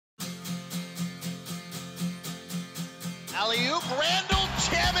Alley-oop, Randall,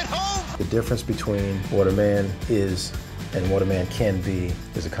 jam it home. The difference between what a man is and what a man can be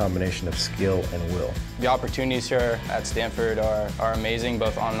is a combination of skill and will. The opportunities here at Stanford are amazing,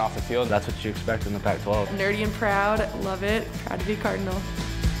 both on and off the field. That's what you expect in the Pac-12. Nerdy and proud, love it, proud to be Cardinal.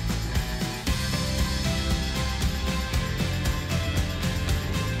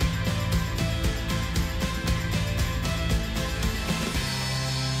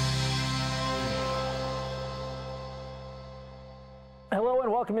 Hello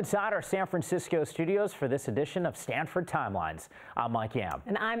and welcome inside our San Francisco studios for this edition of Stanford Timelines. I'm Mike Yam.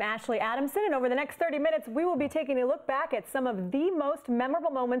 And I'm Ashley Adamson, and over the next 30 minutes, we will be taking a look back at some of the most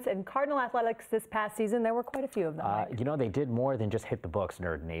memorable moments in Cardinal athletics this past season. There were quite a few of them. You know, they did more than just hit the books,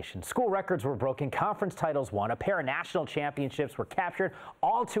 Nerd Nation. School records were broken, conference titles won, a pair of national championships were captured,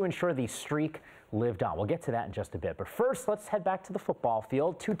 all to ensure the streak lived on. We'll get to that in just a bit. But first, let's head back to the football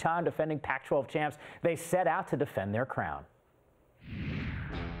field. Two-time defending Pac-12 champs, they set out to defend their crown.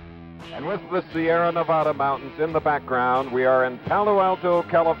 And with the Sierra Nevada mountains in the background, we are in Palo Alto,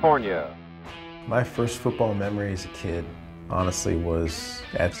 California. My first football memory as a kid, honestly, was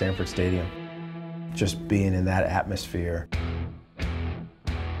at Stanford Stadium. Just being in that atmosphere.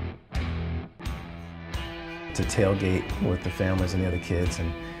 To tailgate with the families and the other kids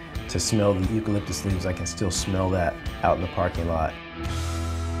and to smell the eucalyptus leaves. I can still smell that out in the parking lot.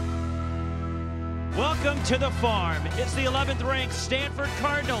 Welcome to the farm. It's the 11th ranked Stanford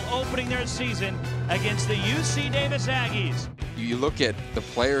Cardinal opening their season against the UC Davis Aggies. You look at the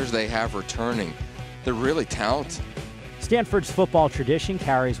players they have returning, they're really talented. Stanford's football tradition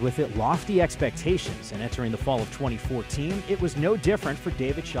carries with it lofty expectations, and entering the fall of 2014, it was no different for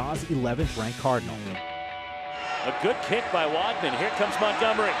David Shaw's 11th ranked Cardinal. A good kick by Wadman. Here comes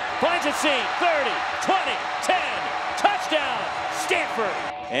Montgomery. Finds a seam. 30, 20, 10. Touchdown, Stanford.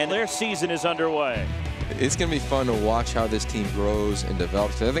 And their season is underway. It's going to be fun to watch how this team grows and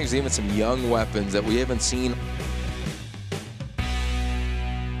develops. I think there's even some young weapons that we haven't seen.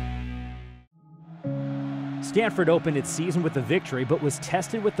 Stanford opened its season with a victory, but was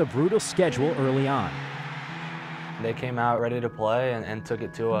tested with the brutal schedule early on. They came out ready to play and took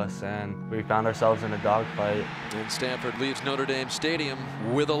it to us, and we found ourselves in a dogfight. And Stanford leaves Notre Dame Stadium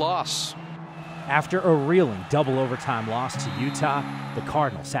with a loss. After a reeling double overtime loss to Utah, the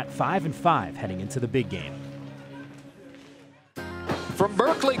Cardinals sat 5-5 heading into the big game. From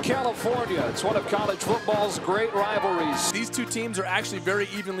Berkeley, California, it's one of college football's great rivalries. These two teams are actually very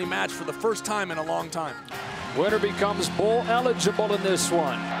evenly matched for the first time in a long time. Winner becomes bowl eligible in this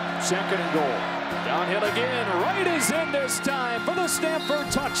one. Second and goal. Downhill again. Right is in this time for the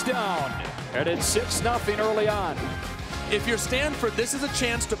Stanford touchdown. And it's 6-0 early on. If you're Stanford, this is a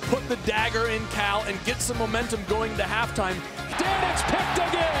chance to put the dagger in Cal and get some momentum going to halftime. Dan, it's picked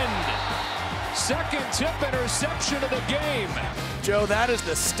again. Second tip interception of the game. Joe, that is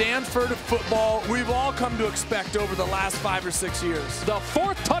the Stanford football we've all come to expect over the last 5 or 6 years. The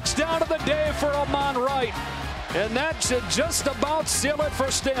fourth touchdown of the day for Amon Wright. And that should just about seal it for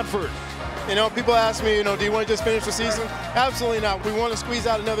Stanford. You know, people ask me, do you want to just finish the season? Absolutely not. We want to squeeze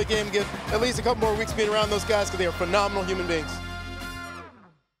out another game, get at least a couple more weeks being around those guys because they are phenomenal human beings.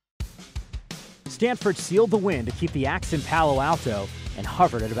 Stanford sealed the win to keep the Axe in Palo Alto and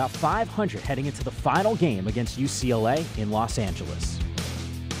hovered at about 500 heading into the final game against UCLA in Los Angeles.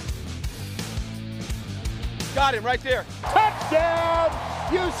 Got him right there. Touchdown,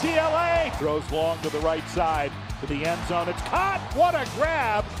 UCLA! Throws long to the right side to the end zone. It's caught. What a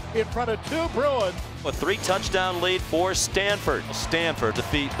grab in front of two Bruins. A 3-touchdown lead for Stanford. Stanford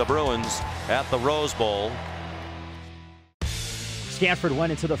defeat the Bruins at the Rose Bowl. Stanford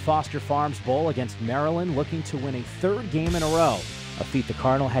went into the Foster Farms Bowl against Maryland looking to win a third game in a row, a feat the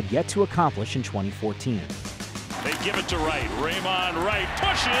Cardinal had yet to accomplish in 2014. They give it to Wright. Raymond Wright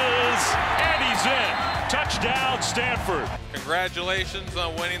pushes, and he's in. Touchdown, Stanford. Congratulations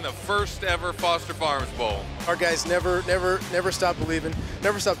on winning the first ever Foster Farms Bowl. Our guys never stopped believing,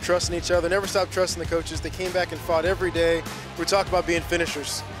 never stopped trusting each other, never stopped trusting the coaches. They came back and fought every day. We talk about being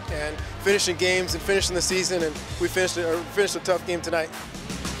finishers and finishing games and finishing the season, and we finished a tough game tonight.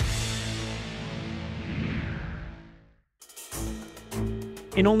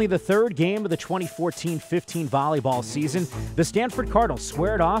 In only the third game of the 2014-15 volleyball season, the Stanford Cardinals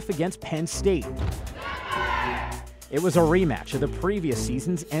squared off against Penn State. It was a rematch of the previous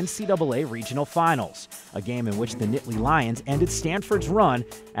season's NCAA Regional Finals, a game in which the Nittany Lions ended Stanford's run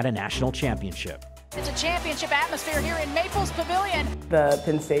at a national championship. It's a championship atmosphere here in Maples Pavilion. The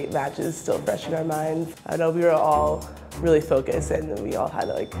Penn State match is still fresh in our minds. I know we were all really focused and we all had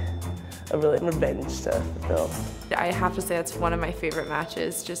a really revenge to fulfill. I have to say that's one of my favorite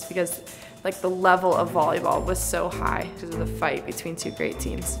matches, just because like the level of volleyball was so high because of the fight between two great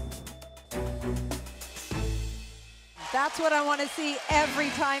teams. That's what I want to see every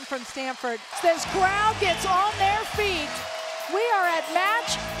time from Stanford. This crowd gets on their feet. We are at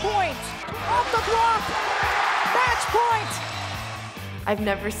match point. Off the block. Match point. I've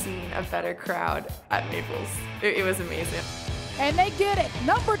never seen a better crowd at Maples. It was amazing. And they get it.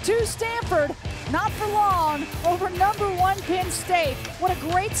 Number 2 Stanford, not for long, over number 1 Penn State. What a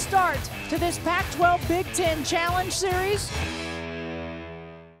great start to this Pac-12 Big Ten Challenge Series.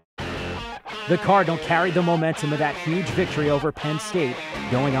 The Cardinal carried the momentum of that huge victory over Penn State,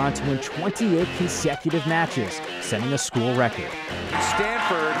 going on to win 28 consecutive matches, setting a school record.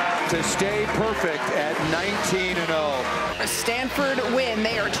 Stanford to stay perfect at 19-0. A Stanford win.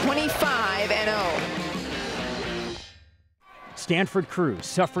 They are 25-0. Stanford Crews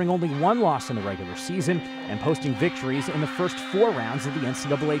suffering only one loss in the regular season and posting victories in the first 4 rounds of the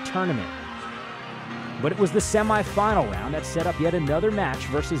NCAA tournament. But it was the semifinal round that set up yet another match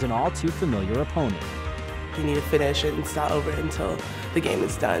versus an all-too-familiar opponent. You need to finish it and it's not over until the game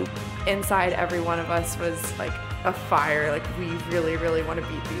is done. Inside every one of us was like a fire. Like, we really, really want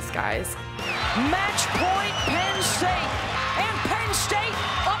to beat these guys. Match point Penn State. And Penn State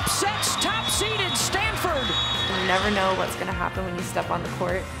upsets top-seeded Stanford. You never know what's going to happen when you step on the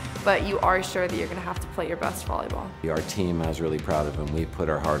court, but you are sure that you're going to have to play your best volleyball. Our team, I was really proud of them. We put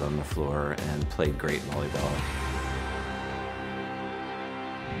our heart on the floor and played great volleyball.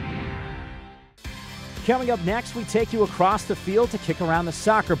 Coming up next, we take you across the field to kick around the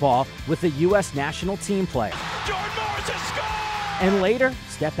soccer ball with the U.S. national team play. Jordan Morris has scored! And later,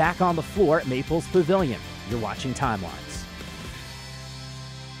 step back on the floor at Maples Pavilion. You're watching TimeLines.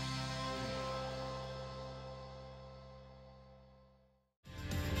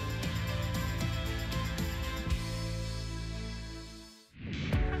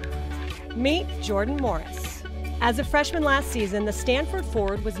 Meet Jordan Morris. As a freshman last season, the Stanford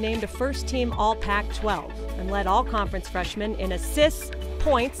forward was named a first-team All-Pac-12 and led all-conference freshmen in assists,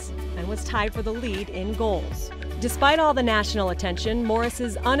 points, and was tied for the lead in goals. Despite all the national attention,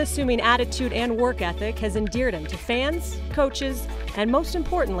 Morris's unassuming attitude and work ethic has endeared him to fans, coaches, and most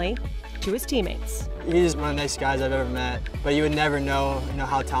importantly, to his teammates. He's one of the nicest guys I've ever met, but you would never know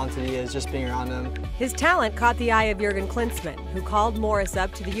how talented he is just being around him. His talent caught the eye of Jurgen Klinsmann, who called Morris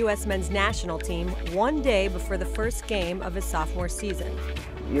up to the U.S. men's national team one day before the first game of his sophomore season.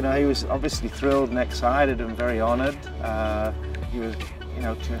 You know, he was obviously thrilled and excited and very honored. He was,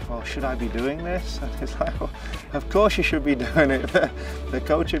 well, should I be doing this? And it's like, well, of course you should be doing it. The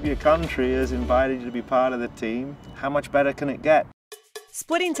coach of your country has invited you to be part of the team. How much better can it get?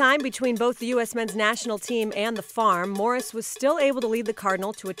 Splitting time between both the U.S. men's national team and the farm, Morris was still able to lead the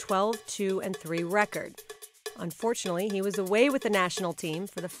Cardinal to a 12-2-3 record. Unfortunately, he was away with the national team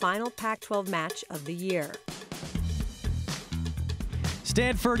for the final Pac-12 match of the year.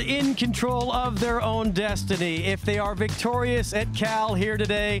 Stanford in control of their own destiny. If they are victorious at Cal here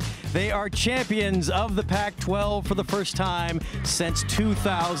today, they are champions of the Pac-12 for the first time since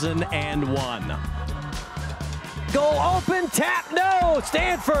 2001. Goal open, tap, no!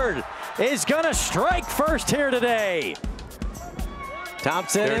 Stanford is gonna strike first here today.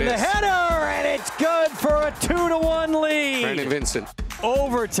 Thompson in the header, and it's good for a 2-1 lead. Brandon Vincent.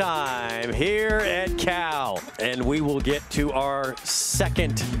 Overtime here at Cal, and we will get to our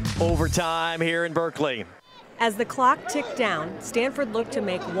second overtime here in Berkeley. As the clock ticked down, Stanford looked to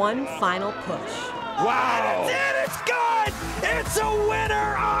make one final push. Wow! It's good! It's a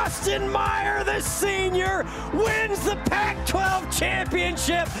winner! Austin Meyer, the senior, wins the Pac-12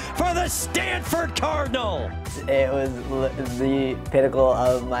 championship for the Stanford Cardinal. It was the pinnacle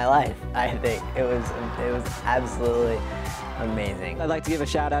of my life, I think. It was absolutely amazing. I'd like to give a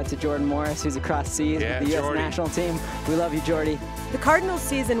shout out to Jordan Morris, who's across seas with the U.S. national team. We love you, Jordy. The Cardinals'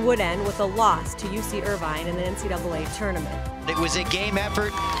 season would end with a loss to UC Irvine in the NCAA tournament. It was a game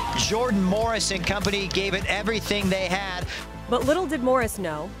effort. Jordan Morris and company gave it everything they had. But little did Morris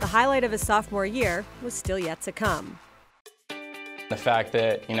know, the highlight of his sophomore year was still yet to come. The fact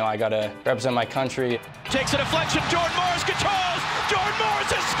that, I got to represent my country. Takes a deflection, Jordan Morris controls. Jordan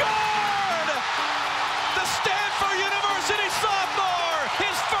Morris has scored! The Stanford University sophomore,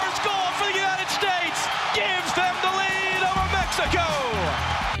 his first goal for the United States, gives them the lead over Mexico.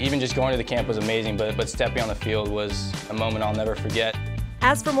 Even just going to the camp was amazing, but stepping on the field was a moment I'll never forget.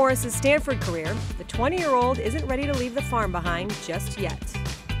 As for Morris's Stanford career, the 20-year-old isn't ready to leave the farm behind just yet.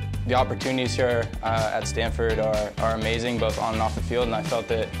 The opportunities here at Stanford are amazing, both on and off the field, and I felt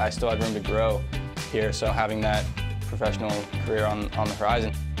that I still had room to grow here, so having that professional career on the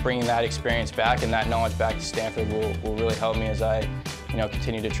horizon. bringing that experience back and that knowledge back to Stanford will really help me as I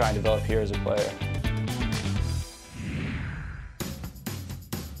continue to try and develop here as a player.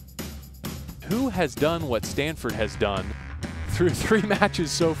 Who has done what Stanford has done through 3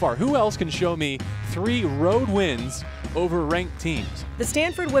 matches so far? Who else can show me 3 road wins over ranked teams? The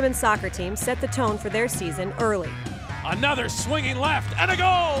Stanford women's soccer team set the tone for their season early. Another swinging left and a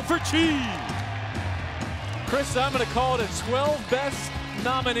goal for Chi. Chris, I'm going to call it a 12 best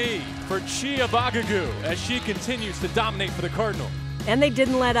nominee for Chi Abagagu as she continues to dominate for the Cardinal. And they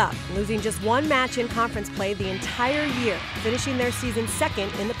didn't let up, losing just 1 match in conference play the entire year, finishing their season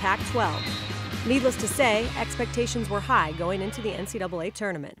 2nd in the Pac-12. Needless to say, expectations were high going into the NCAA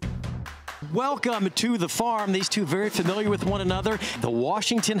tournament. Welcome to the farm. These two very familiar with one another, the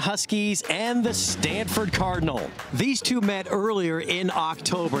Washington Huskies and the Stanford Cardinal. These two met earlier in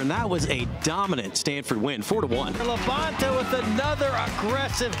October, and that was a dominant Stanford win, 4-1. Levante with another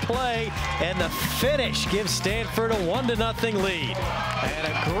aggressive play, and the finish gives Stanford a 1-0 lead. And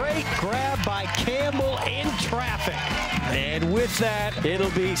a great grab by Campbell in traffic. And with that,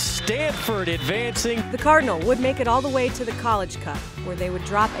 it'll be Stanford advancing. The Cardinal would make it all the way to the College Cup, where they would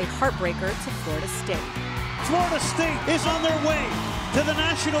drop a heartbreaker to Florida State. Florida State is on their way to the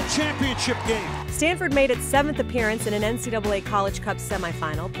national championship game. Stanford made its 7th appearance in an NCAA College Cup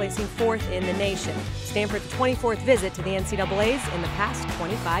semifinal, placing 4th in the nation. Stanford's 24th visit to the NCAAs in the past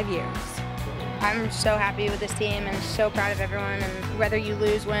 25 years. I'm so happy with this team and so proud of everyone, and whether you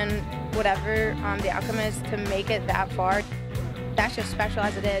lose, win, whatever the outcome is, to make it that far, that's just special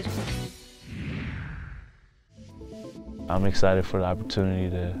as it is. I'm excited for the opportunity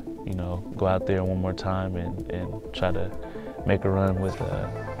to, go out there one more time and try to make a run with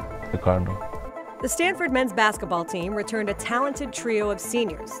the Cardinal. The Stanford men's basketball team returned a talented trio of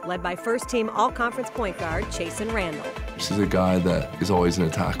seniors, led by first-team all-conference point guard Chasen Randall. This is a guy that is always in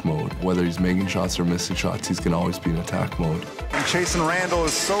attack mode. Whether he's making shots or missing shots, he's going to always be in attack mode. And Chasen Randall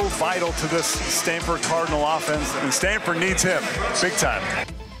is so vital to this Stanford Cardinal offense, and Stanford needs him big time.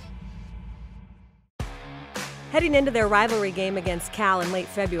 Heading into their rivalry game against Cal in late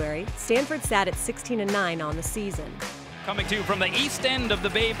February, Stanford sat at 16-9 on the season. Coming to you from the east end of the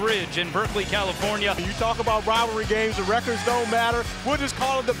Bay Bridge in Berkeley, California. You talk about rivalry games, the records don't matter. We'll just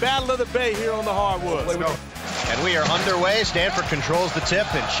call it the Battle of the Bay here on the hardwood. Let's go. And we are underway. Stanford controls the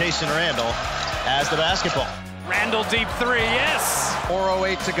tip, and Chasen Randall has the basketball. Randall deep 3, yes!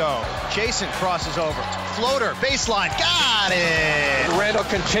 4:08 to go. Chasen crosses over. Floater, baseline, got it! Randall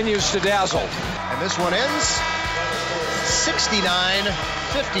continues to dazzle. And this one ends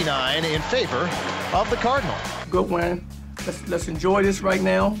 69-59 in favor of the Cardinal. Good win. Let's enjoy this right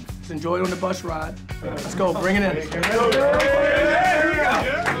now. Let's enjoy it on the bus ride. Let's go, bring it in.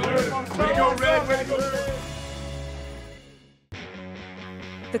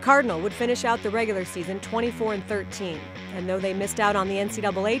 The Cardinal would finish out the regular season 24-13, and though they missed out on the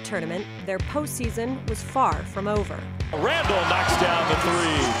NCAA tournament, their postseason was far from over. Randall knocks down the 3.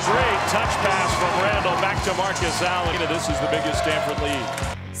 Great touch pass from Randall back to Marcus Allen. This is the biggest Stanford lead.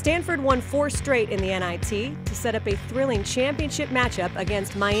 Stanford won 4 straight in the NIT to set up a thrilling championship matchup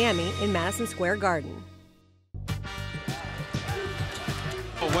against Miami in Madison Square Garden.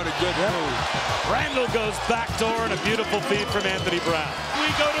 Oh, what a good move. Randall goes backdoor and a beautiful feed from Anthony Brown.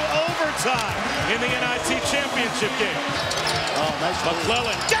 We go to overtime in the NIT championship game. Oh, nice.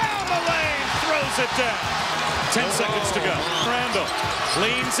 McClellan down the lane, throws it down. 10 seconds to go. Randall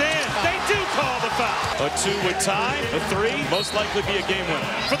leans in. They do call the foul. A 2 would tie. A 3 most likely be a game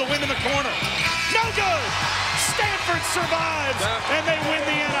winner. For the win in the corner. No good! Stanford survives, and they win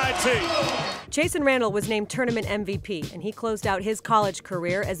the NIT. Chasen Randall was named tournament MVP, and he closed out his college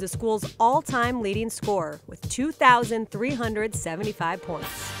career as the school's all-time leading scorer with 2,375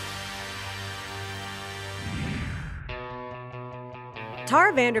 points.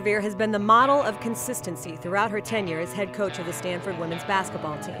 Tara Vanderveer has been the model of consistency throughout her tenure as head coach of the Stanford women's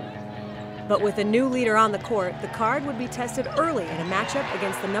basketball team. But with a new leader on the court, the Card would be tested early in a matchup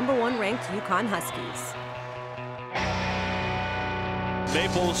against the #1 ranked UConn Huskies.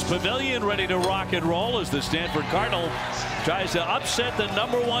 Maples Pavilion ready to rock and roll as the Stanford Cardinal tries to upset the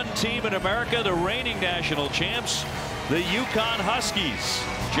 #1 team in America, the reigning national champs, the UConn Huskies.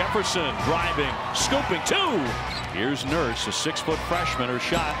 Jefferson driving, scooping 2. Here's Nurse, a 6-foot freshman. Her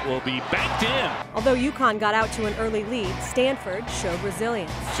shot will be banked in. Although UConn got out to an early lead, Stanford showed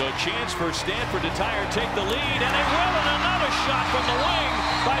resilience. So a chance for Stanford to tie or take the lead, and they will, and another shot from the wing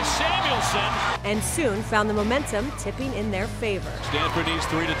by Samuelson. And soon found the momentum tipping in their favor. Stanford needs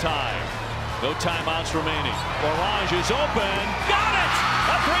 3 to tie. No timeouts remaining. Orange is open. Got it!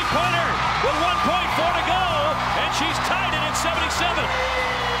 A 3-pointer with 1.4 to go, and and she's tied it at 77.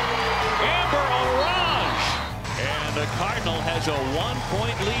 Amber Orange. And the Cardinal has a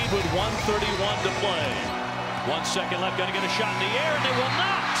 1-point lead with 1:31 to play. 1 second left, gonna get a shot in the air, and they will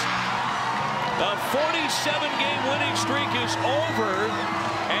not. The 47-game winning streak is over,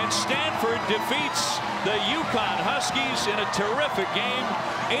 and Stanford defeats the UConn Huskies in a terrific game,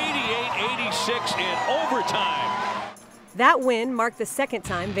 88-86 in overtime. That win marked the second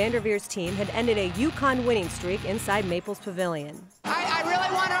time Vanderveer's team had ended a UConn winning streak inside Maples Pavilion. I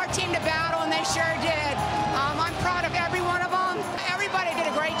really want our team to battle, and they sure did. I'm proud of every one of them. Everybody did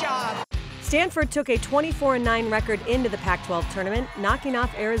a great job. Stanford took a 24-9 record into the Pac-12 tournament, knocking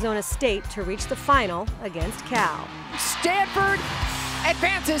off Arizona State to reach the final against Cal. Stanford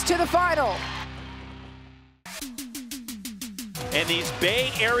advances to the final. And these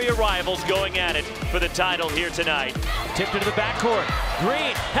Bay Area rivals going at it for the title here tonight. Tipped into the backcourt.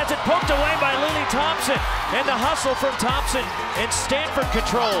 Green has it poked away by Lily Thompson. And the hustle from Thompson. And Stanford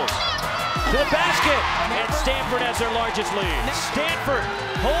controls. To the basket. And Stanford has their largest lead. Stanford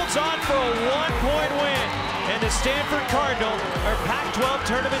holds on for a 1-point win. And the Stanford Cardinal are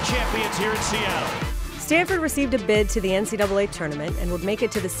Pac-12 tournament champions here in Seattle. Stanford received a bid to the NCAA tournament and would make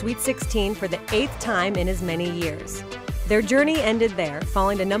it to the Sweet 16 for the 8th time in as many years. Their journey ended there,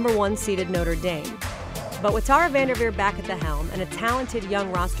 falling to #1 seeded Notre Dame. But with Tara Vanderveer back at the helm and a talented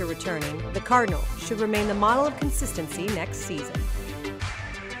young roster returning, the Cardinal should remain the model of consistency next season.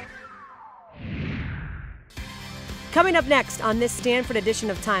 Coming up next on this Stanford edition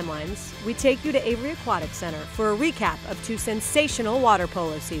of TimeLines, we take you to Avery Aquatic Center for a recap of 2 sensational water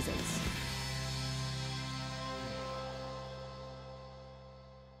polo seasons.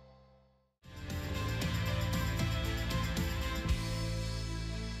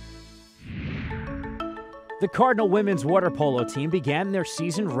 The Cardinal women's water polo team began their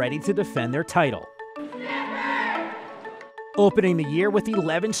season ready to defend their title. Opening the year with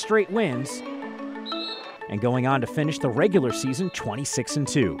 11 straight wins and going on to finish the regular season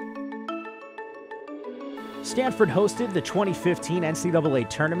 26-2. Stanford hosted the 2015 NCAA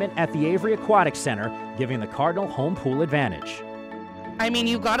tournament at the Avery Aquatic Center, giving the Cardinal home pool advantage. I mean,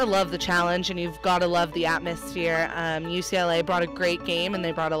 you've got to love the challenge and you've got to love the atmosphere. UCLA brought a great game and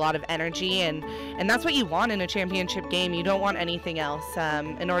they brought a lot of energy, and that's what you want in a championship game. You don't want anything else.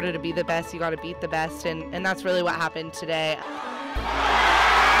 In order to be the best, you got to beat the best, and that's really what happened today.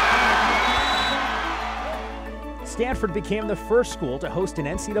 Stanford became the first school to host an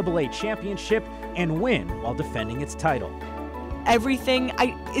NCAA championship and win while defending its title. Everything,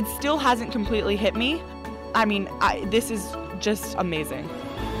 it still hasn't completely hit me. I mean, this is just amazing.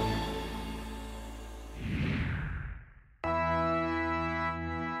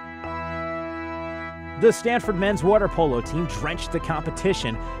 The Stanford men's water polo team drenched the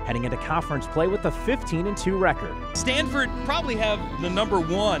competition, heading into conference play with a 15-2 record. Stanford probably have the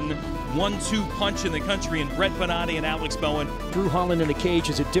 #1 1-2 punch in the country in Brett Bonatti and Alex Bowen. Drew Holland in the cage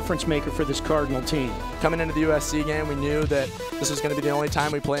is a difference maker for this Cardinal team. Coming into the USC game, we knew that this was going to be the only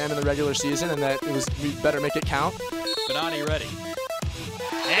time we play them in the regular season, and that we better make it count. Bonatti ready.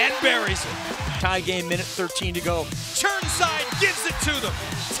 And buries it. Tie game, minute 13 to go. Churnside gives it to them.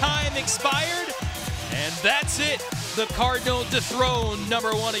 Time expired, and that's it. The Cardinal dethrone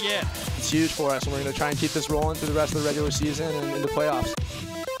 #1 again. It's huge for us, and we're going to try and keep this rolling through the rest of the regular season and into playoffs.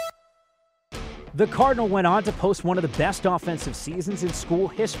 The Cardinal went on to post one of the best offensive seasons in school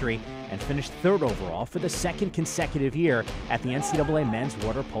history and finished 3rd overall for the 2nd consecutive year at the NCAA Men's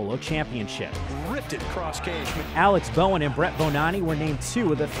Water Polo Championship. Ripped it cross cage. Alex Bowen and Brett Bonatti were named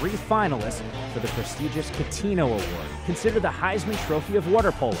 2 of the 3 finalists for the prestigious Catino Award, considered the Heisman Trophy of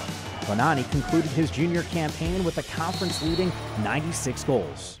water polo. Bonatti concluded his junior campaign with a conference-leading 96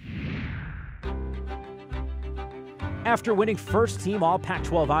 goals. After winning first-team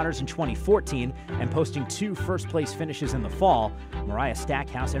All-Pac-12 honors in 2014 and posting 2 first-place finishes in the fall, Mariah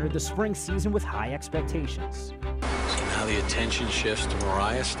Stackhouse entered the spring season with high expectations. So now the attention shifts to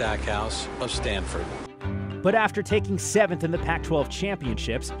Mariah Stackhouse of Stanford. But after taking 7th in the Pac-12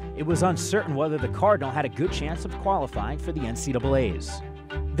 championships, it was uncertain whether the Cardinal had a good chance of qualifying for the NCAAs.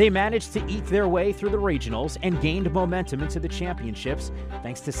 They managed to eke their way through the regionals and gained momentum into the championships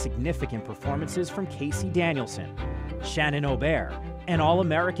thanks to significant performances from Casey Danielson, Shannon Aubert, and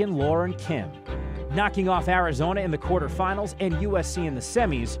All-American Lauren Kim. Knocking off Arizona in the quarterfinals and USC in the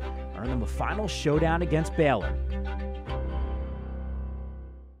semis earned them a final showdown against Baylor.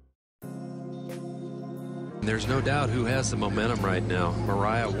 There's no doubt who has the momentum right now.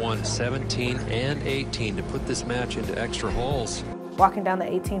 Mariah won 17 and 18 to put this match into extra holes. Walking down the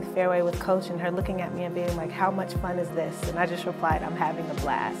 18th fairway with Coach and her looking at me and being like, how much fun is this? And I just replied, I'm having a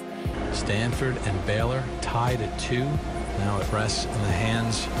blast. Stanford and Baylor tied at 2. Now it rests in the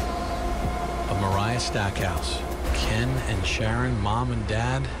hands of Mariah Stackhouse. Ken and Sharon, mom and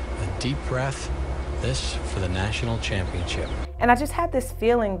dad, a deep breath. This for the national championship. And I just had this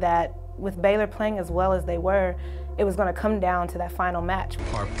feeling that with Baylor playing as well as they were, it was going to come down to that final match.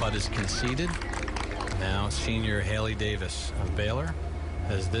 Par putt is conceded. Now senior Haley Davis of Baylor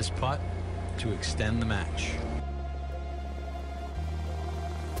has this putt to extend the match.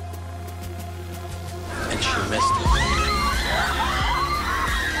 And she missed it.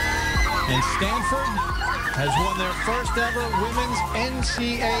 And Stanford has won their first ever women's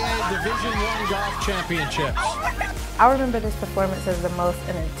NCAA Division I golf championships. I remember this performance as the most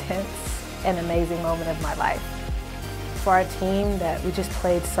intense and amazing moment of my life. For our team, that we just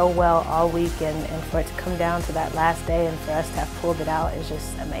played so well all week, and for it to come down to that last day and for us to have pulled it out is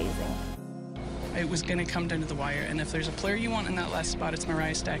just amazing. It was going to come down to the wire, and if there's a player you want in that last spot, it's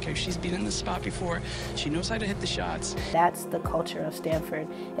Mariah Stackhouse. She's been in this spot before. She knows how to hit the shots. That's the culture of Stanford.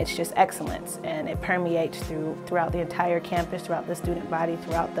 It's just excellence, and it permeates throughout the entire campus, throughout the student body,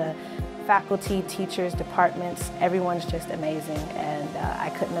 throughout the faculty, teachers, departments. Everyone's just amazing, and I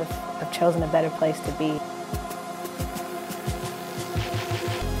couldn't have chosen a better place to be.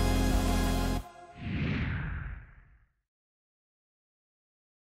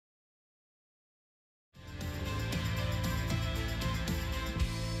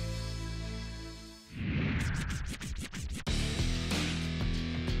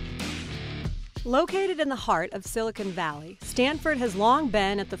 Located in the heart of Silicon Valley, Stanford has long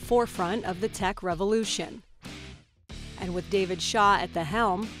been at the forefront of the tech revolution. And with David Shaw at the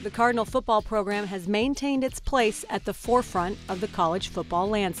helm, the Cardinal football program has maintained its place at the forefront of the college football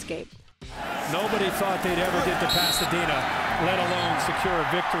landscape. Nobody thought they'd ever get to Pasadena, let alone secure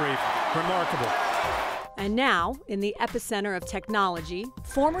a victory. Remarkable. And now, in the epicenter of technology,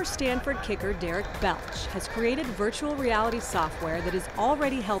 former Stanford kicker Derek Belch has created virtual reality software that is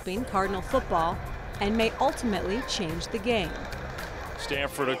already helping Cardinal football and may ultimately change the game.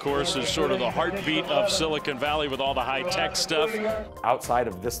 Stanford, of course, is sort of the heartbeat of Silicon Valley with all the high-tech stuff. Outside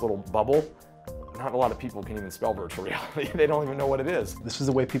of this little bubble, not a lot of people can even spell virtual reality. They don't even know what it is. This is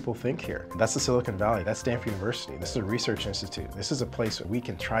the way people think here. That's the Silicon Valley. That's Stanford University. This is a research institute. This is a place where we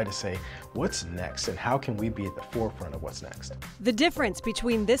can try to say, what's next and how can we be at the forefront of what's next? The difference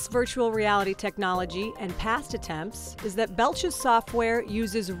between this virtual reality technology and past attempts is that Belch's software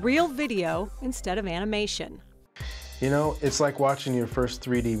uses real video instead of animation. You know, it's like watching your first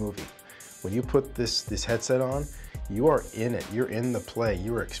 3D movie. When you put this headset on, you are in it. You're in the play.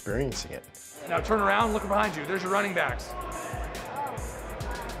 You are experiencing it. Now turn around, look behind you. There's your running backs.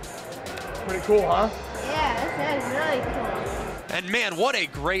 Pretty cool, huh? Yeah, this is really cool. And man, what a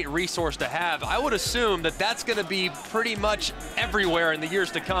great resource to have. I would assume that that's going to be pretty much everywhere in the years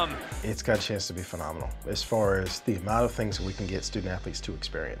to come. It's got a chance to be phenomenal as far as the amount of things that we can get student athletes to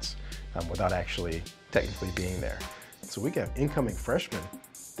experience without actually technically being there. So we got incoming freshmen.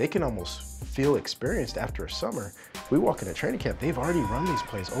 They can almost feel experienced after a summer. We walk into training camp, they've already run these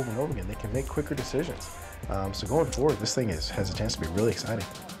plays over and over again. They can make quicker decisions. So going forward, this thing has a chance to be really exciting.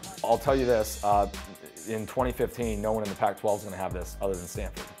 I'll tell you this, in 2015, no one in the Pac-12 is going to have this other than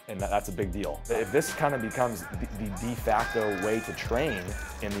Stanford, and that's a big deal. If this kind of becomes the de facto way to train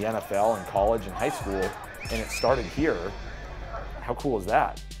in the NFL and college and high school, and it started here, how cool is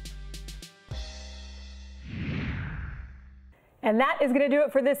that? And that is going to do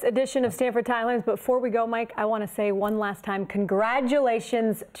it for this edition of Stanford TimeLines. But before we go, Mike, I want to say one last time,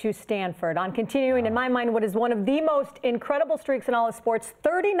 congratulations to Stanford on continuing, in my mind, what is one of the most incredible streaks in all of sports.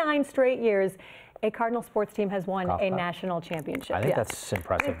 39 straight years, a Cardinal sports team has won a national championship. I think that's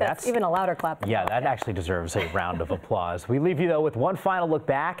impressive. That's even a louder clap. Yeah, that actually deserves a round of applause. We leave you, though, with one final look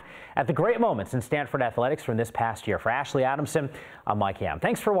back at the great moments in Stanford athletics from this past year. For Ashley Adamson, I'm Mike Ham.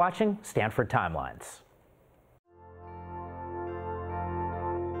 Thanks for watching Stanford TimeLines.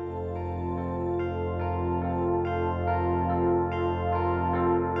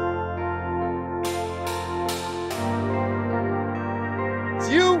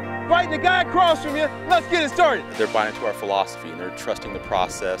 You fighting the guy across from you. Let's get it started. They're buying into our philosophy and they're trusting the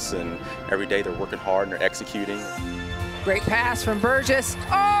process, and every day they're working hard and they're executing. Great pass from Burgess.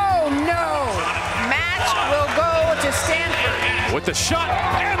 Oh no! Match will go to Stanford. With the shot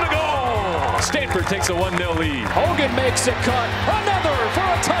and the goal! Stanford takes a 1-0 lead. Hogan makes a cut. Another for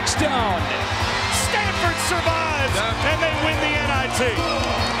a touchdown. Stanford survives and they win the NIT.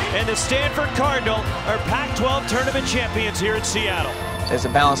 And the Stanford Cardinal are Pac-12 tournament champions here in Seattle. There's a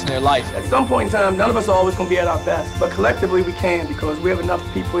balance in their life. At some point in time, none of us are always going to be at our best, but collectively we can, because we have enough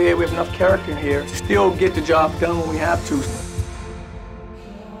people here, we have enough character here to still get the job done when we have to.